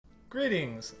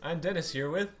Greetings! I'm Dennis here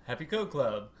with Happy Code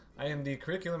Club. I am the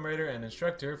curriculum writer and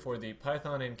instructor for the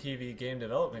Python and Unity3D game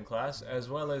development class, as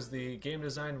well as the game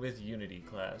design with Unity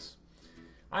class.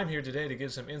 I'm here today to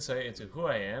give some insight into who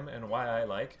I am and why I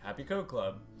like Happy Code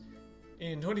Club.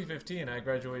 In 2015, I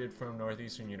graduated from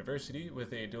Northeastern University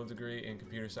with a dual degree in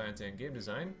computer science and game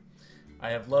design.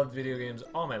 I have loved video games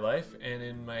all my life, and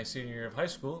in my senior year of high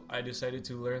school, I decided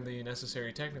to learn the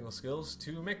necessary technical skills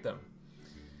to make them.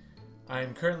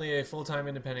 I'm currently a full-time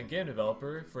independent game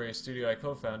developer for a studio I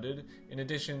co-founded, in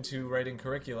addition to writing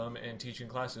curriculum and teaching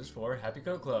classes for Happy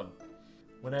Code Club.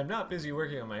 When I'm not busy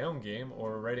working on my own game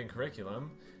or writing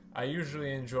curriculum, I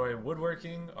usually enjoy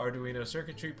woodworking, Arduino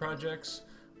circuitry projects,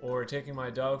 or taking my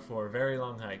dog for very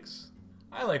long hikes.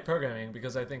 I like programming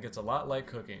because I think it's a lot like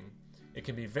cooking. It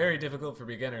can be very difficult for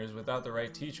beginners without the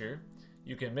right teacher.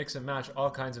 You can mix and match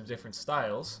all kinds of different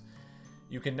styles.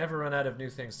 You can never run out of new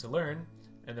things to learn,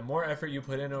 and the more effort you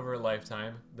put in over a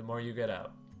lifetime, the more you get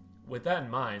out. With that in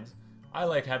mind, I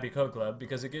like Happy Code Club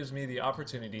because it gives me the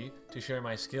opportunity to share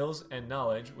my skills and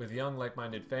knowledge with young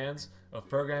like-minded fans of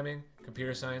programming,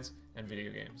 computer science, and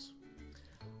video games.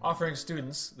 Offering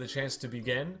students the chance to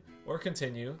begin or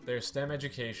continue their STEM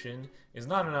education is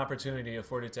not an opportunity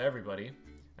afforded to everybody,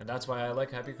 and that's why I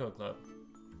like Happy Code Club.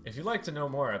 If you'd like to know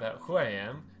more about who I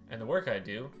am and the work I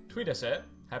do, tweet us at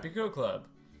Happy Code Club.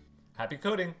 Happy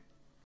coding!